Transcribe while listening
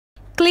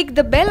Click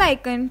the bell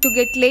icon to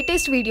get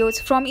latest videos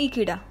from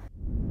Ekeeda.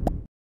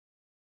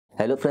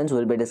 Hello friends,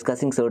 we'll be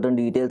discussing certain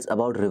details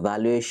about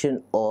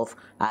revaluation of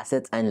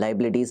assets and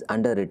liabilities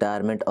under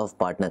retirement of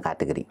partner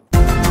category.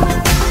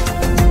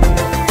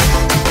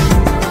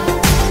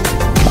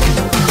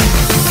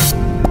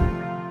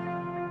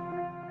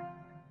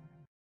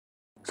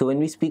 So when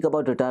we speak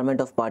about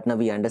retirement of partner,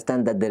 we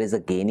understand that there is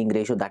a gaining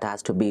ratio that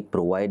has to be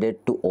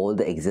provided to all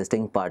the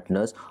existing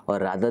partners, or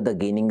rather the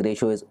gaining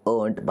ratio is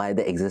earned by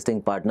the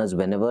existing partners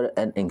whenever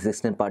an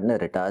existing partner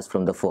retires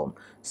from the firm.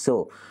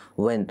 So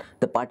when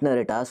the partner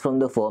retires from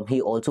the firm,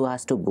 he also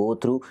has to go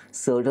through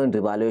certain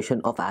revaluation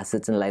of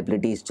assets and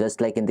liabilities,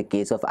 just like in the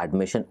case of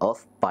admission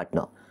of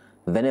partner.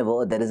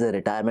 Whenever there is a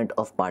retirement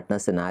of partner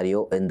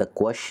scenario in the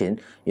question,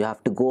 you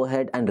have to go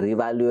ahead and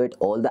reevaluate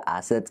all the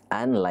assets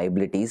and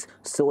liabilities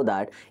so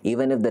that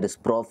even if there is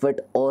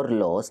profit or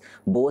loss,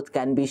 both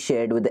can be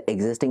shared with the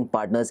existing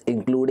partners,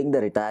 including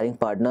the retiring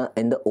partner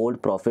in the old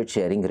profit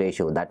sharing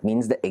ratio. That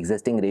means the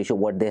existing ratio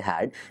what they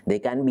had, they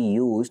can be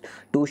used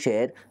to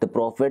share the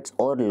profits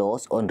or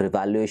loss on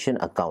revaluation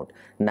account.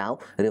 Now,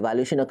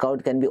 revaluation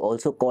account can be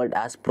also called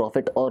as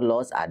profit or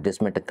loss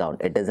adjustment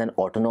account. It is an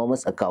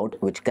autonomous account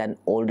which can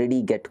already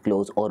get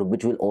closed, or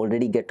which will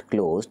already get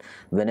closed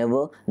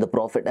whenever the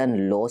profit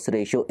and loss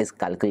ratio is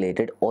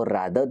calculated, or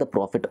rather the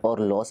profit or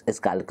loss is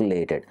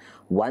calculated.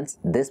 Once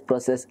this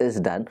process is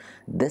done,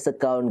 this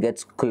account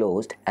gets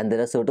closed and there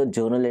are certain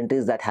journal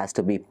entries that has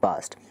to be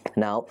passed.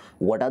 Now,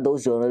 what are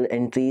those journal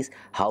entries?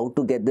 How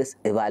to get this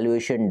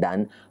evaluation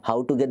done,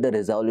 how to get the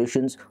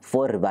resolutions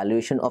for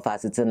revaluation of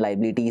assets and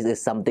liabilities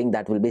is something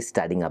that we'll be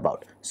studying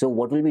about. So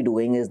what we'll be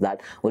doing is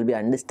that we'll be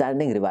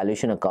understanding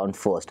revaluation account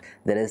first.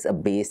 There is a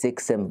basic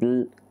simple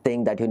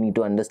thing that you need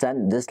to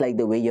understand, just like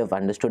the way you have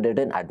understood it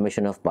in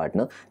admission of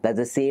partner. That's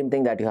the same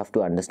thing that you have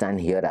to understand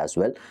here as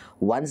well.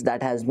 Once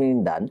that has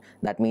been done,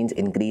 that means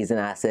increase in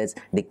assets,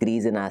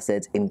 decrease in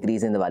assets,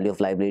 increase in the value of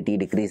liability,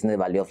 decrease in the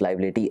value of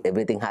liability,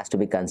 everything has to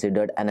be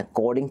considered, and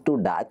according to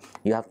that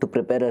you have to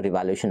prepare a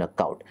revaluation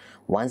account.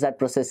 Once that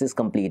process is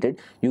completed,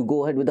 you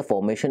go ahead with the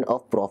formation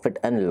of profit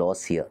and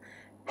loss here.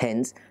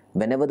 Hence,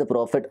 whenever the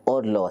profit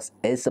or loss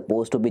is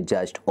supposed to be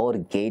judged or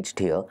gauged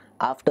here,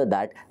 after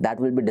that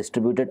will be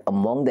distributed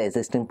among the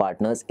existing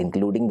partners,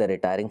 including the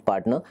retiring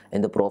partner,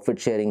 in the profit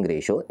sharing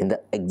ratio, in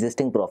the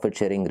existing profit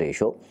sharing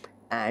ratio.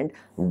 And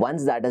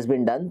once that has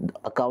been done,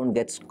 the account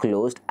gets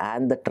closed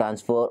and the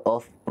transfer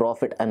of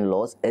profit and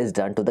loss is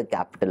done to the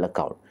capital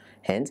account.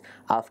 Hence,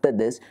 after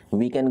this,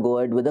 we can go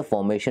ahead with the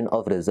formation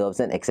of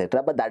reserves and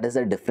etc. But that is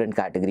a different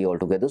category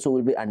altogether. So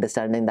we'll be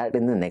understanding that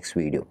in the next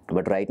video.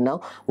 But right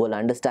now, we'll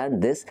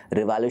understand this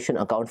revaluation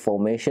account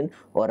formation,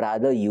 or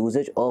rather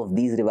usage of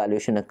these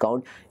revaluation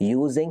account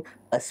using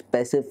a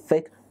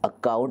specific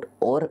account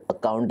or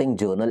accounting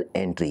journal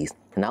entries.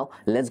 Now,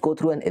 let's go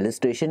through an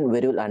illustration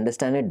where you'll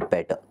understand it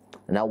better.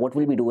 Now, what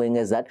we'll be doing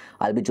is that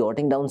I'll be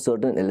jotting down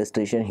certain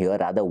illustration here,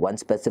 rather one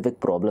specific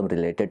problem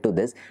related to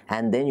this,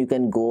 and then you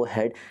can go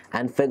ahead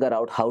and figure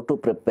out how to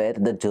prepare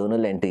the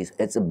journal entries.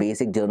 It's a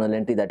basic journal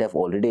entry that I've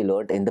already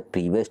learned in the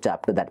previous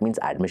chapter, that means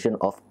admission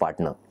of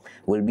partner.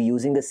 We'll be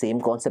using the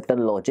same concept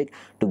and logic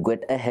to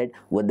get ahead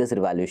with this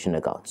revaluation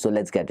account. So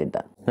let's get it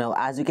done. Now,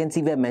 as you can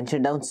see, we have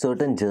mentioned down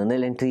certain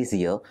journal entries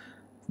here.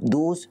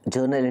 Those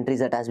journal entries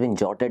that has been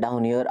jotted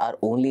down here are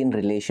only in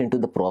relation to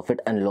the profit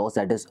and loss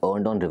that is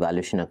earned on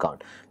revaluation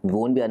account. We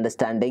won't be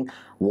understanding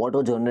what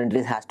all journal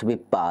entries has to be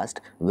passed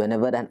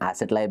whenever an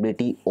asset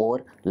liability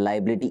or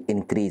liability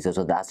increases,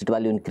 or the asset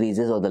value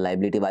increases or the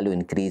liability value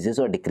increases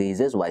or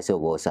decreases, vice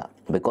versa.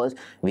 Because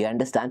we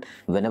understand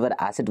whenever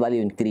asset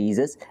value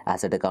increases,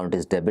 asset account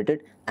is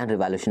debited and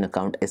revaluation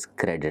account is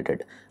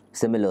credited.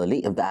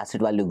 Similarly, if the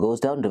asset value goes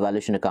down,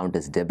 revaluation account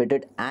is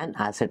debited and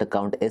asset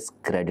account is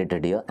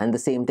credited here, and the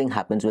same thing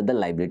happens with the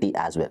liability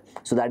as well.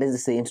 So that is the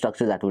same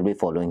structure that we'll be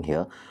following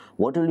here.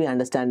 What we'll be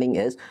understanding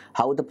is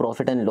how the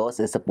profit and loss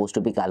is supposed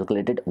to be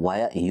calculated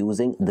via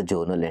using the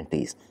journal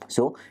entries.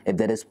 So if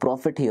there is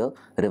profit here,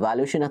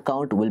 revaluation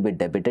account will be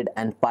debited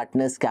and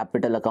partners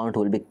capital account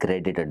will be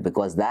credited,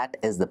 because that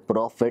is the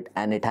profit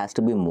and it has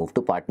to be moved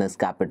to partners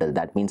capital.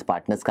 That means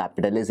partners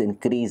capital is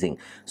increasing.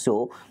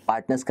 So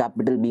partners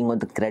capital being on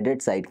the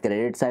credit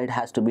side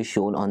has to be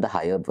shown on the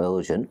higher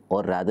version,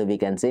 or rather we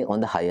can say on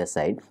the higher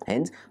side.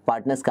 Hence,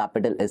 partners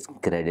capital is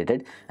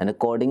credited and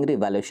accordingly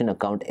revaluation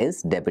account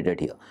is debited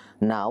here.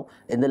 Now,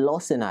 in the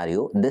loss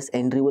scenario, this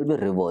entry will be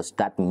reversed.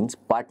 That means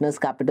partners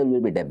capital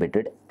will be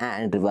debited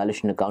and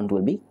revaluation account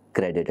will be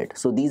credited.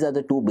 So these are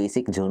the two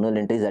basic journal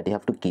entries that you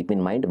have to keep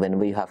in mind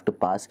whenever you have to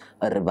pass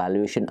a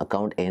revaluation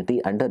account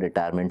entry under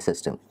retirement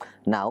system.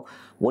 Now,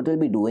 what we'll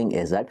be doing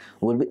is that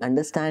we'll be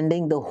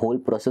understanding the whole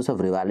process of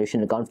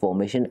revaluation account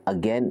formation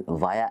again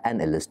via an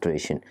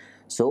illustration.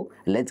 So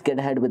let's get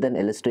ahead with an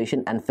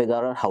illustration and figure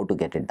out how to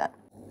get it done.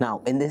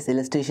 Now, in this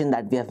illustration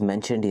that we have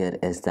mentioned here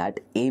is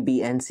that A,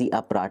 B and C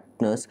are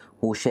partners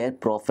who share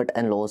profit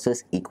and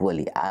losses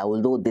equally.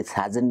 Although this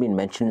hasn't been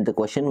mentioned in the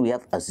question, we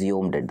have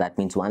assumed it. That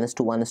means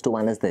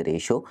 1:1:1 is the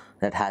ratio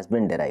that has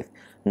been derived.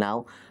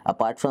 Now,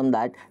 apart from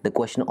that, the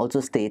question also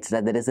states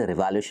that there is a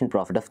revaluation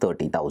profit of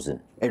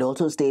 30,000. It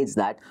also states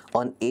that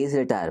on A's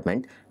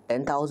retirement,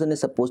 10,000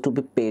 is supposed to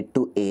be paid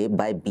to A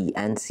by B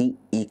and C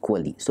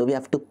equally. So we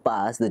have to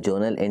pass the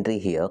journal entry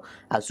here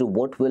as to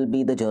what will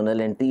be the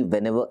journal entry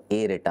whenever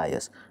A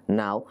retires.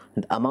 Now,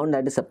 the amount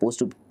that is supposed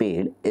to be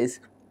paid is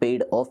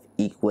paid off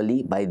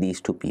equally by these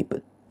two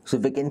people. So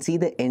if we can see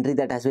the entry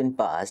that has been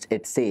passed,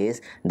 it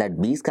says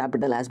that B's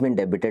capital has been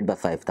debited by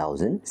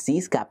 5,000,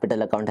 C's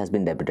capital account has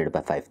been debited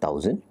by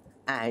 5,000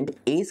 and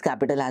A's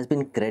capital has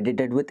been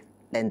credited with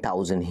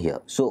 10,000 here.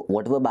 So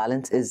whatever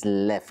balance is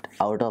left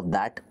out of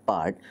that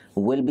part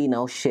will be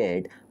now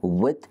shared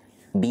with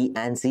B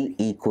and C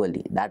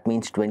equally. That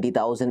means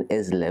 20,000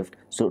 is left.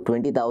 So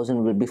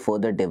 20,000 will be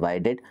further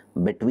divided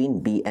between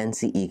B and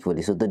C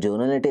equally. So the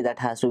journal entry that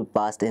has to be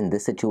passed in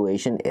this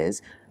situation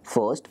is,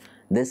 first,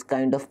 this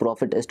kind of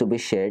profit is to be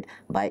shared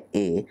by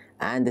A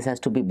and this has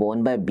to be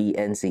borne by B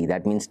and C.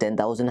 That means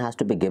 10,000 has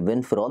to be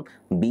given from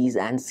B's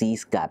and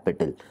C's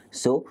capital.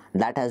 So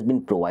that has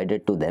been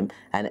provided to them,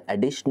 and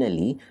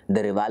additionally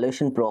the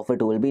revaluation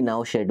profit will be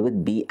now shared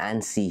with B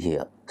and C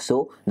here.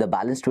 So the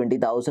balance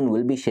 20,000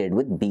 will be shared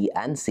with B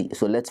and C.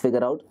 So let's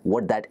figure out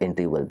what that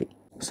entry will be.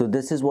 So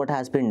this is what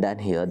has been done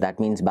here. That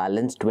means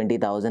balance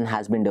 20,000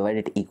 has been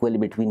divided equally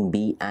between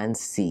B and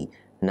C.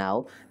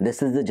 Now,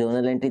 this is the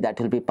journal entry that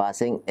will be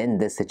passing in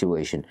this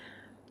situation.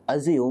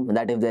 Assume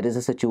that if there is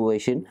a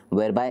situation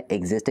whereby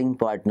existing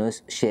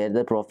partners share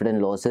the profit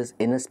and losses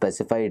in a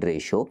specified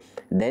ratio,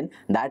 then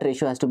that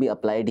ratio has to be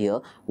applied here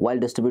while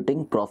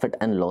distributing profit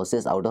and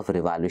losses out of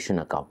revaluation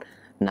account.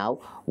 Now,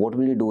 what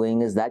we'll be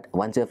doing is that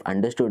once you have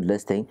understood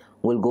this thing,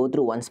 we'll go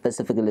through one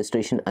specific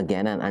illustration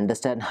again and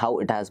understand how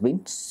it has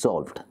been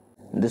solved.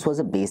 This was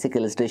a basic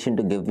illustration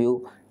to give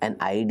you an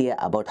idea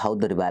about how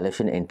the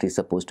revaluation entry is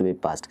supposed to be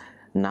passed.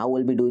 Now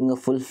we'll be doing a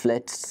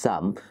full-fledged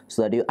sum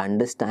so that you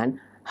understand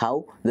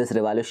how this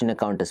revaluation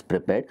account is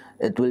prepared.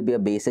 It will be a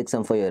basic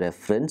sum for your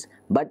reference,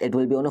 but it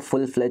will be on a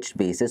full-fledged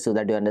basis so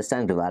that you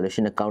understand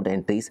revaluation account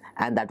entries,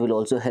 and that will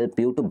also help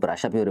you to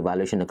brush up your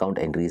revaluation account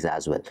entries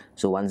as well.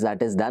 So once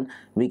that is done,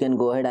 we can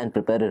go ahead and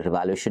prepare a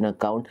revaluation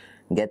account,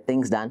 get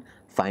things done,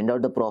 find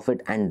out the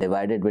profit and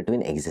divide it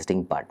between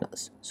existing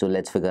partners. So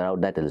let's figure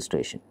out that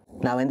illustration.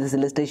 Now in this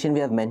illustration,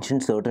 we have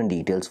mentioned certain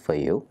details for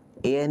you.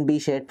 A and B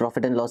shared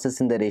profit and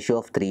losses in the ratio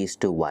of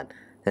 3:1.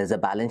 There's a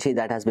balance sheet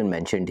that has been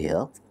mentioned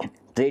here.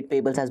 Trade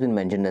payables has been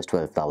mentioned as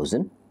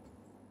 12,000.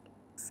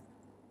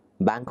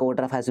 Bank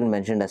overdraft has been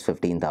mentioned as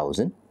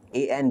 15,000.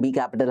 A and B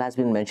capital has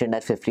been mentioned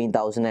as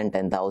 15,000 and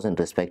 10,000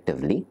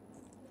 respectively.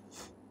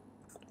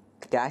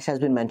 Cash has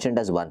been mentioned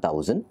as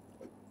 1,000.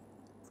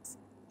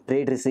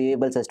 Trade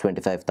receivables as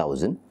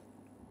 25,000.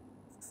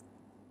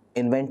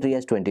 Inventory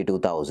as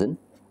 22,000.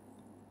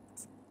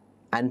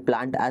 And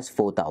plant as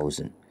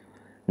 4,000.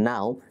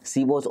 Now,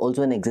 C was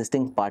also an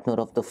existing partner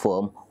of the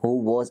firm who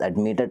was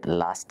admitted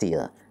last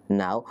year.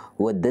 Now,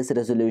 with this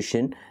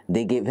resolution,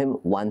 they gave him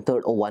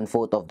 1/3 or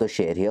 1/4 of the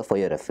share here for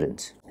your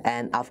reference.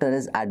 And after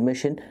his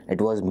admission,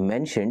 it was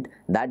mentioned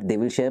that they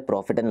will share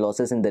profit and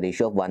losses in the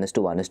ratio of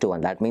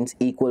 1:1:1. That means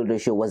equal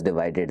ratio was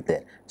divided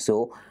there.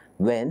 So,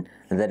 when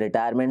the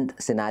retirement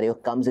scenario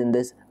comes in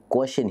this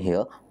question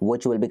here,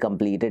 which will be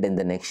completed in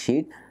the next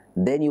sheet,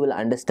 then you will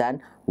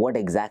understand what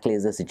exactly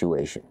is the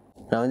situation.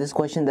 Now in this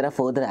question, there are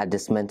further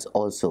adjustments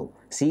also.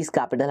 C's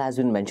capital has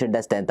been mentioned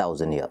as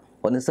 10,000 here.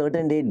 On a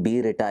certain date,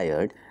 B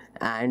retired,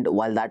 and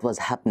while that was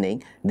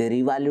happening, they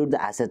revalued the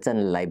assets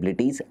and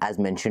liabilities as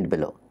mentioned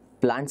below.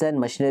 Plants and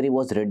machinery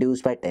was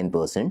reduced by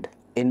 10%.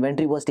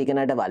 Inventory was taken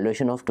at a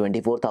valuation of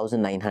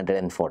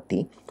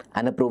 24,940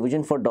 and a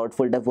provision for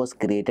doubtful debt was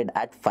created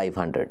at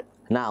 500.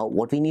 Now,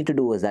 what we need to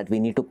do is that we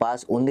need to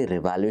pass only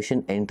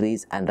revaluation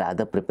entries and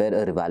rather prepare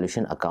a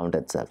revaluation account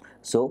itself.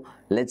 So,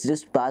 let's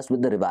just pass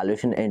with the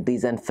revaluation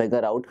entries and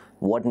figure out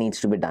what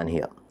needs to be done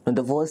here. Now,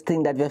 the first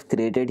thing that we have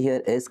created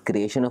here is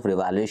creation of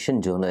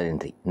revaluation journal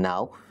entry.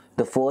 Now,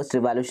 the first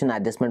revaluation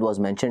adjustment was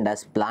mentioned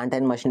as plant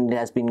and machinery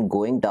has been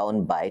going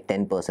down by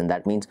 10%.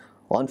 That means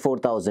on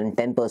 4,000,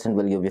 10%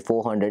 will give you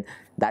 400.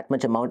 That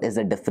much amount is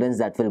the difference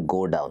that will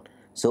go down.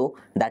 So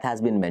that has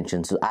been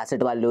mentioned. So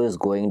asset value is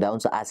going down,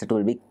 so asset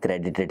will be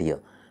credited here.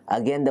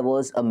 Again, there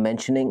was a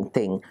mentioning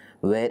thing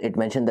where it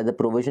mentioned that the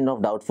provision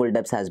of doubtful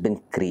debts has been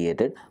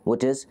created,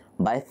 which is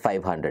by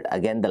 500.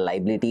 Again, the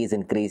liability is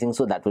increasing,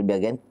 so that will be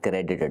again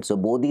credited. So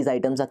both these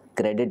items are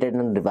credited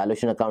and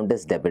revaluation account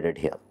is debited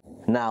here.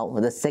 Now,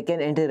 the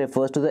second entry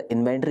refers to the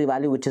inventory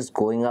value, which is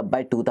going up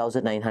by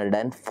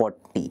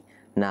 2,940.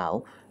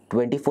 Now,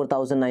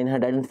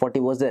 24,940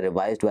 was the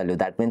revised value.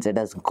 That means it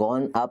has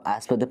gone up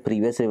as per the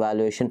previous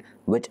revaluation,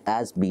 which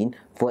has been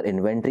for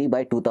inventory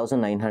by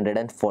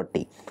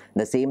 2,940.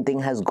 The same thing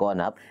has gone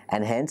up,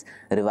 and hence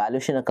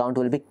revaluation account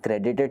will be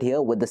credited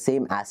here with the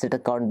same asset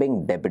account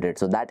being debited.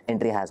 So that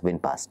entry has been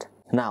passed.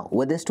 Now,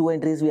 with these two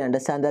entries, we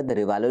understand that the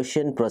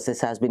revaluation process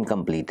has been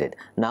completed.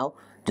 Now,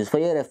 just for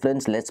your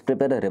reference, let's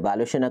prepare a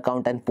revaluation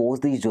account and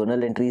post these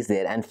journal entries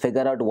there and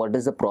figure out what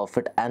is the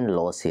profit and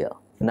loss here.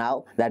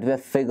 Now that we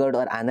have figured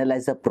or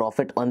analyzed the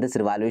profit on this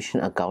revaluation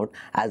account,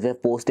 as we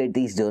have posted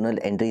these journal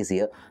entries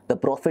here, the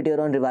profit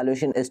here on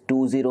revaluation is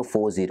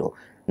 2040.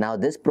 Now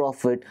this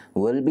profit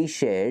will be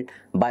shared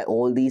by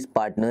all these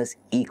partners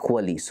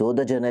equally. So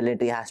the journal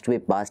entry has to be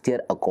passed here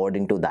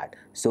according to that.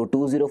 So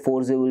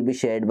 2040 will be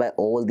shared by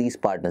all these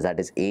partners, that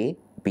is A,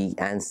 B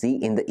and C,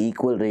 in the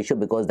equal ratio,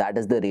 because that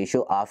is the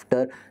ratio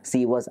after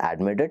C was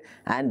admitted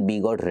and B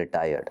got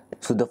retired.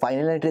 So the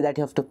final entry that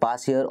you have to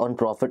pass here on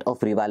profit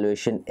of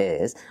revaluation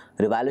is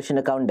revaluation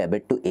account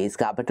debit to A's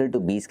capital, to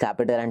B's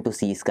capital and to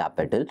C's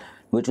capital,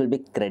 which will be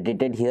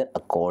credited here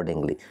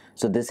accordingly.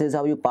 So this is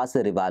how you pass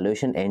the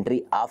revaluation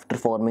entry after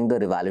forming the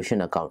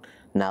revaluation account.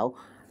 Now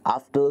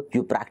after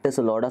you practice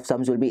a lot of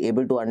sums, you'll be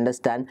able to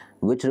understand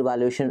which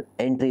revaluation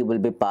entry will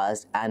be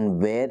passed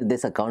and where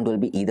this account will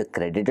be either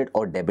credited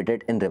or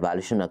debited in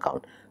revaluation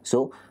account.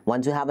 So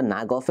once you have a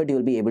knack of it,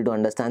 you'll be able to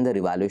understand the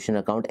revaluation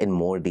account in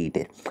more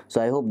detail.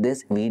 So I hope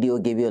this video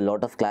gave you a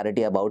lot of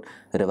clarity about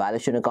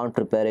revaluation account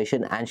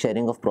preparation and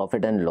sharing of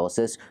profit and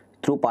losses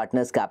through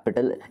partners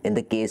capital in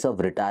the case of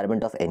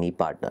retirement of any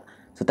partner.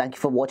 So thank you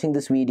for watching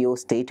this video.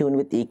 Stay tuned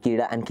with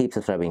Ekeeda and keep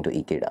subscribing to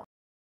Ekeeda.